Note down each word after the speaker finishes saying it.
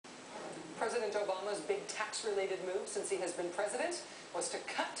President Obama's big tax-related move since he has been president was to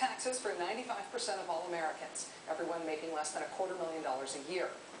cut taxes for 95% of all Americans, everyone making less than $250,000 a year.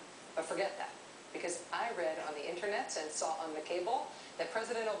 But forget that, because I read on the internet and saw on the cable that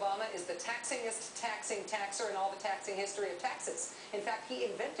President Obama is the taxingest taxing taxer in all the taxing history of taxes. In fact, he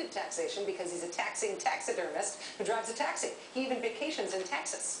invented taxation because he's a taxing taxidermist who drives a taxi. He even vacations in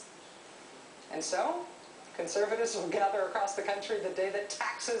Texas. And so, conservatives will gather across the country the day that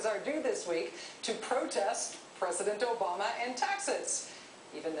taxes are due this week to protest President Obama and taxes,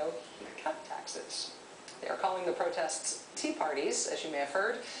 even though he cut taxes. They are calling the protests tea parties, as you may have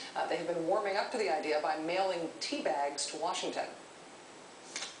heard. They have been warming up to the idea by mailing tea bags to Washington.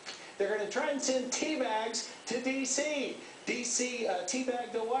 They're going to try and send tea bags to D.C. D.C.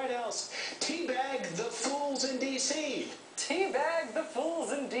 Teabag the White House. Teabag the fools in D.C. Teabag the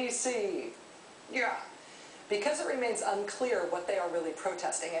fools in D.C. Yeah. Because it remains unclear what they are really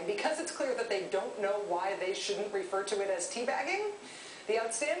protesting, and because it's clear that they don't know why they shouldn't refer to it as teabagging, the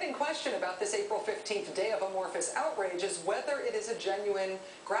outstanding question about this April 15th day of amorphous outrage is whether it is a genuine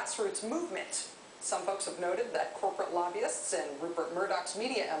grassroots movement. Some folks have noted that corporate lobbyists and Rupert Murdoch's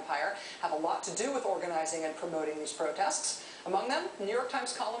media empire have a lot to do with organizing and promoting these protests. Among them, New York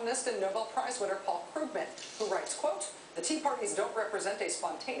Times columnist and Nobel Prize winner Paul Krugman, who writes, quote, "The Tea Parties don't represent a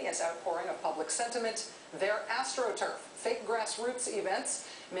spontaneous outpouring of public sentiment. They're astroturf, fake grassroots events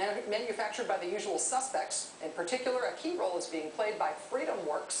manufactured by the usual suspects. In particular, a key role is being played by Freedom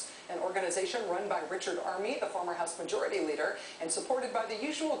Works, an organization run by Richard Armey, the former House Majority Leader, and supported by the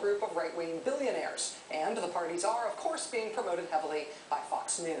usual group of right-wing billionaires. And the parties are, of course, being promoted heavily by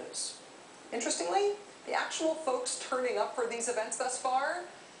Fox News." Interestingly, the actual folks turning up for these events thus far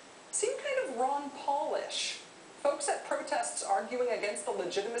seem kind of Ron Paul-ish. Folks at protests arguing against the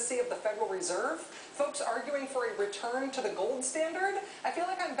legitimacy of the Federal Reserve, folks arguing for a return to the gold standard. I feel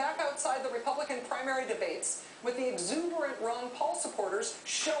like I'm back outside the Republican primary debates with the exuberant Ron Paul supporters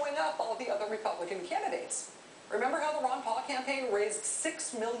showing up all the other Republican candidates. Remember how the Ron Paul campaign raised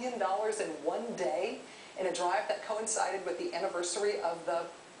 $6 million in one day in a drive that coincided with the anniversary of the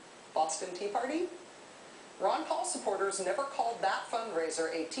Boston Tea Party? Ron Paul supporters never called that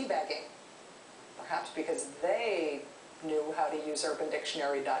fundraiser a teabagging. Perhaps because they knew how to use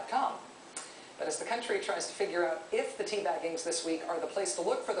UrbanDictionary.com. But as the country tries to figure out if the teabaggings this week are the place to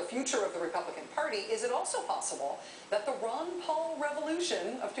look for the future of the Republican Party, is it also possible that the Ron Paul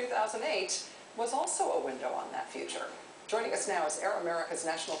revolution of 2008 was also a window on that future? Joining us now is Air America's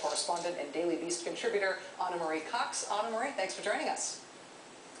national correspondent and Daily Beast contributor, Anna Marie Cox. Anna Marie, thanks for joining us.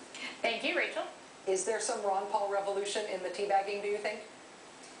 Thank you, Rachel. Is there some Ron Paul revolution in the teabagging, do you think?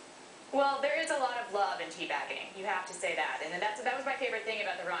 Well, there is a lot of love in teabagging. You have to say that. And that was my favorite thing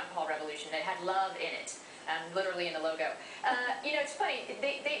about the Ron Paul revolution. It had love in it, literally in the logo. You know, it's funny.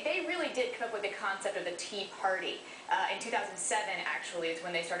 They really did come up with the concept of the Tea Party. In 2007, actually, is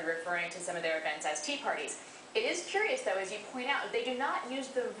when they started referring to some of their events as tea parties. It is curious, though, as you point out, they do not use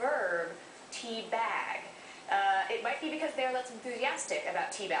the verb teabag. It might be because they are less enthusiastic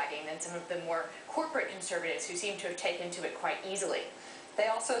about teabagging than some of the more corporate conservatives who seem to have taken to it quite easily. They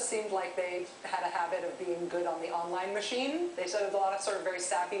also seemed like they had a habit of being good on the online machine. They said a lot of sort of very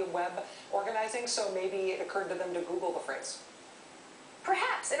savvy web organizing, so maybe it occurred to them to Google the phrase.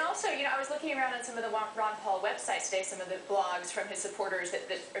 Perhaps. And also, you know, I was looking around on some of the Ron Paul websites today, some of the blogs from his supporters that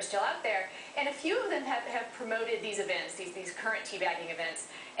are still out there, and a few of them have promoted these events, these current teabagging events.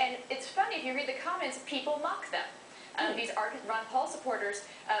 And it's funny, if you read the comments, people mock them. These ardent Ron Paul supporters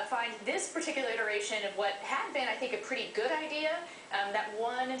find this particular iteration of what had been, I think, a pretty good idea, that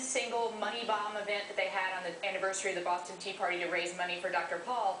one single money bomb event that they had on the anniversary of the Boston Tea Party to raise money for Dr.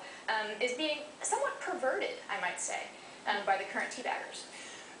 Paul, is being somewhat perverted, I might say, by the current teabaggers.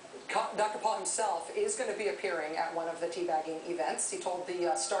 Dr. Paul himself is going to be appearing at one of the teabagging events. He told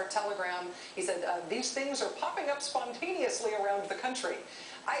the Star-Telegram, he said, "These things are popping up spontaneously around the country."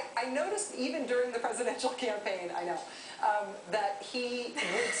 I noticed even during the presidential campaign, I know, that he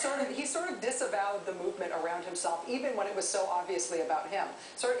sort of disavowed the movement around himself, even when it was so obviously about him.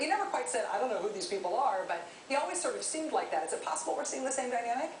 So he never quite said, "I don't know who these people are," but he always sort of seemed like that. Is it possible we're seeing the same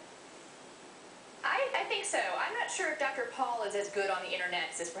dynamic? I think so. I'm not sure if Dr. Paul is as good on the internet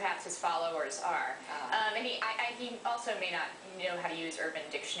as perhaps his followers are. And he also may not know how to use Urban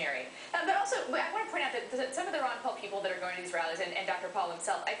Dictionary. But also, I want to point out that some of the Ron Paul people that are going to these rallies, and Dr. Paul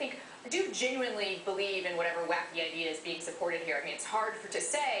himself, I think, do genuinely believe in whatever wacky idea is being supported here. I mean, it's hard to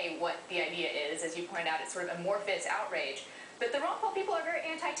say what the idea is. As you pointed out, it's sort of amorphous outrage. But the Ron Paul people are very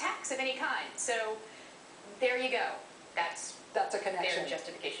anti-tax of any kind. So there you go. that's That's a connection. their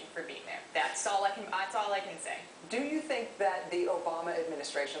justification for being there. That's all I can say. Do you think that the Obama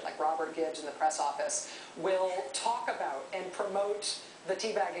administration, like Robert Gibbs and the press office, will talk about and promote the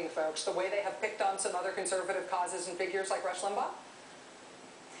teabagging folks the way they have picked on some other conservative causes and figures like Rush Limbaugh?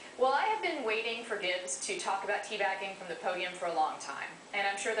 Well, I have been waiting for Gibbs to talk about teabagging from the podium for a long time. And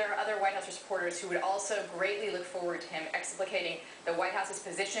I'm sure there are other White House supporters who would also greatly look forward to him explicating the White House's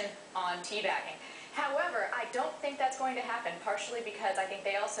position on teabagging. However, I don't think that's going to happen, partially because I think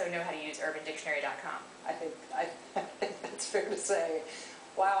they also know how to use UrbanDictionary.com. I think that's fair to say.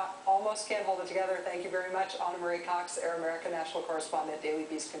 Wow, almost can't hold it together. Thank you very much, Anna Marie Cox, Air America National Correspondent, Daily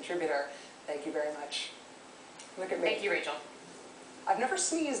Beast contributor. Thank you very much. Look at me. Thank you, Rachel. I've never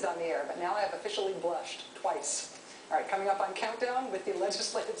sneezed on the air, but now I have officially blushed twice. All right, coming up on Countdown, with the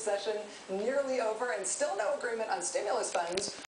legislative session nearly over and still no agreement on stimulus funds,